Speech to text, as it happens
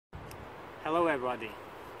Hello everybody,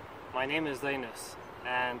 my name is Linus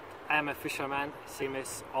and I am a fisherman, same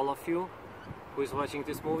as all of you who is watching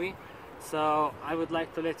this movie. So I would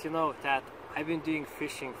like to let you know that I've been doing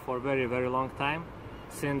fishing for a very long time,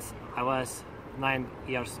 since I was 9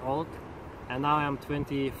 years old, and now I'm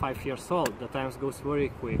 25 years old. The time goes very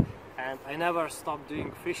quick and I never stopped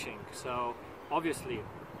doing fishing. So obviously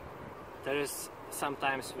there is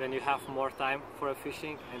sometimes when you have more time for a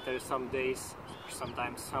fishing, and there are some days,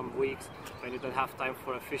 sometimes some weeks when you don't have time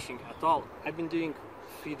for a fishing at all. I've been doing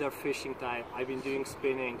feeder fishing type, I've been doing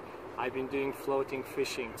spinning, I've been doing floating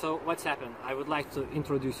fishing. So what's happened? I would like to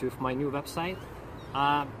introduce you with my new website.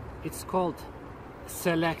 It's called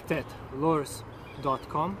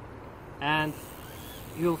Selectedlures.com, and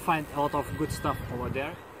you'll find a lot of good stuff over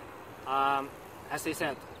there. As I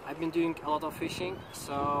said, I've been doing a lot of fishing,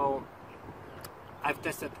 so I've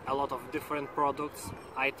tested a lot of different products,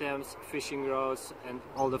 items, fishing rods and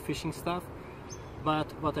all the fishing stuff.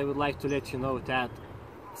 But what I would like to let you know that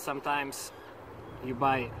sometimes you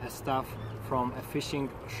buy a stuff from a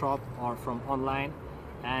fishing shop or from online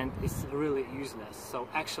and it's really useless. So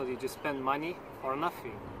actually you just spend money for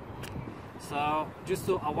nothing. So just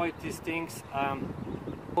to avoid these things,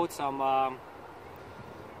 bought some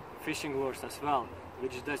fishing lures as well,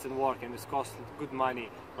 which doesn't work and it's cost good money,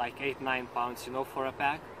 like 8-9 pounds, you know, for a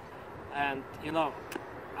pack. And you know,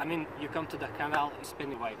 I mean, you come to the canal, you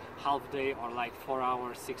spend like half day or like 4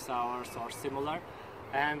 hours, 6 hours or similar,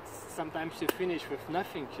 and sometimes you finish with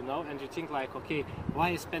nothing, you know, and you think like, okay, why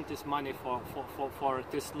I spent this money for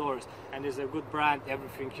these lures, and it's a good brand,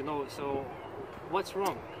 everything, you know, so what's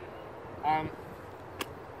wrong?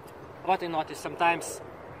 What I noticed, sometimes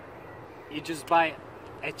you just buy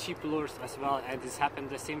a cheap lures as well, and it's happened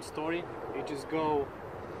the same story. You just go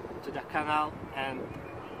to the canal and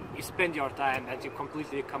you spend your time and you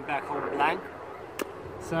completely come back home blank.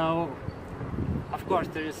 So of course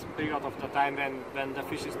there is a period of the time when the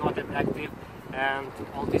fish is not that active and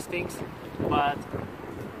all these things, but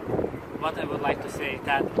what I would like to say is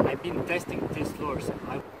that I've been testing these lures.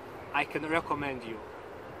 I can recommend you.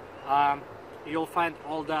 You'll find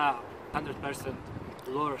all the 100%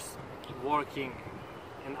 lures working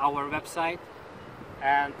in our website,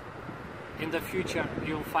 and in the future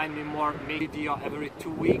you'll find me more video every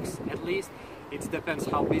 2 weeks at least. It depends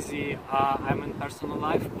how busy I'm in personal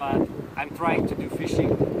life, but I'm trying to do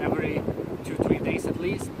fishing every 2-3 days at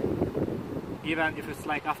least, even if it's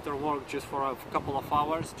like after work, just for a couple of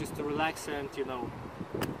hours, just to relax and you know.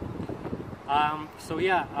 So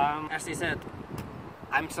yeah, as I said,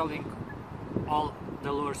 I'm selling all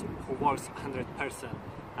the lures who works 100%,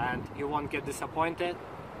 and you won't get disappointed.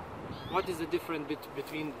 What is the difference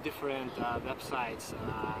between different websites,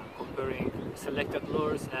 comparing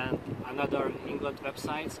Selectedlures and another England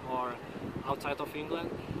websites or outside of England?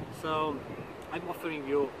 So I'm offering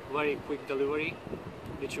you very quick delivery,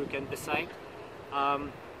 which you can decide.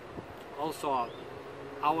 Also,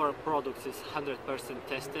 our products is 100%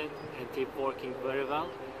 tested and keep working very well.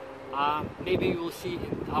 Maybe you will see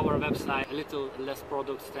in our website a little less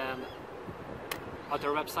products than other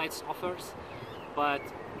websites offers, but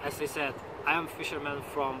as I said, I am a fisherman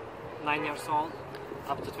from 9 years old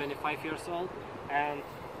up to 25 years old, and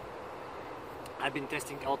I've been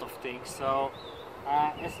testing a lot of things. So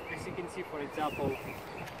as you can see, for example,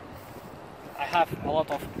 I have a lot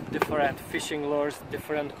of different fishing lures,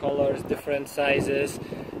 different colors, different sizes,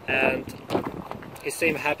 and the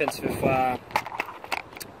same happens with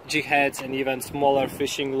jig-heads and even smaller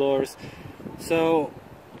fishing lures. So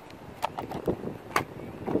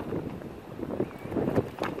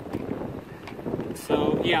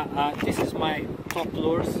yeah, this is my top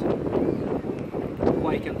lures who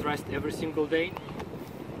I can trust every single day,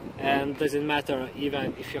 and doesn't matter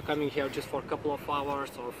even if you're coming here just for a couple of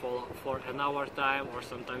hours or for an hour time, or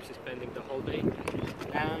sometimes you're spending the whole day.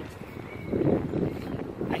 And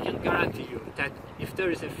I can guarantee you that if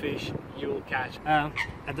there is a fish, you will catch.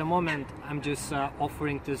 At the moment I'm just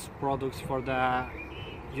offering these products for the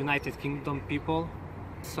United Kingdom people,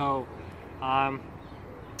 so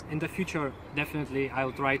in the future definitely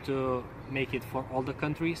I'll try to make it for all the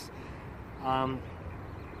countries.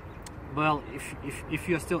 Well, if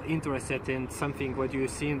you're still interested in something what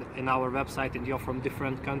you've seen in our website and you're from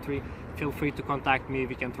different country, feel free to contact me.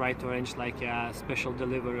 We can try to arrange like a special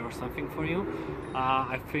delivery or something for you.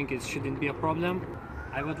 I think it shouldn't be a problem.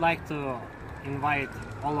 I would like to invite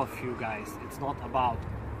all of you guys. It's not about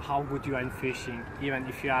how good you are in fishing. Even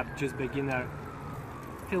if you are just beginner,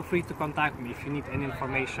 feel free to contact me if you need any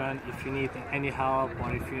information, if you need any help,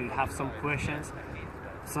 or if you have some questions.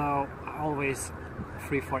 So always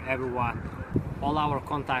free for everyone. all our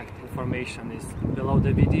contact information is below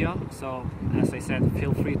the video, so as I said,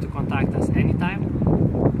 feel free to contact us anytime.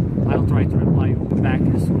 I'll try to reply you back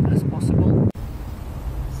as soon as possible.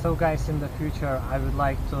 So guys, in the future I would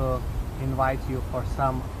like to invite you for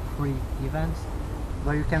some free events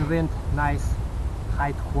where you can win nice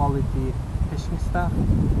high quality fishing stuff.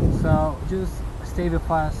 So just stay with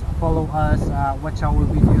us, follow us, watch our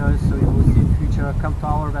videos so you will see in future. Come to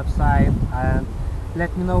our website and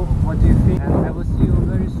let me know what you think, and I will see you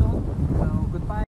very soon. So goodbye.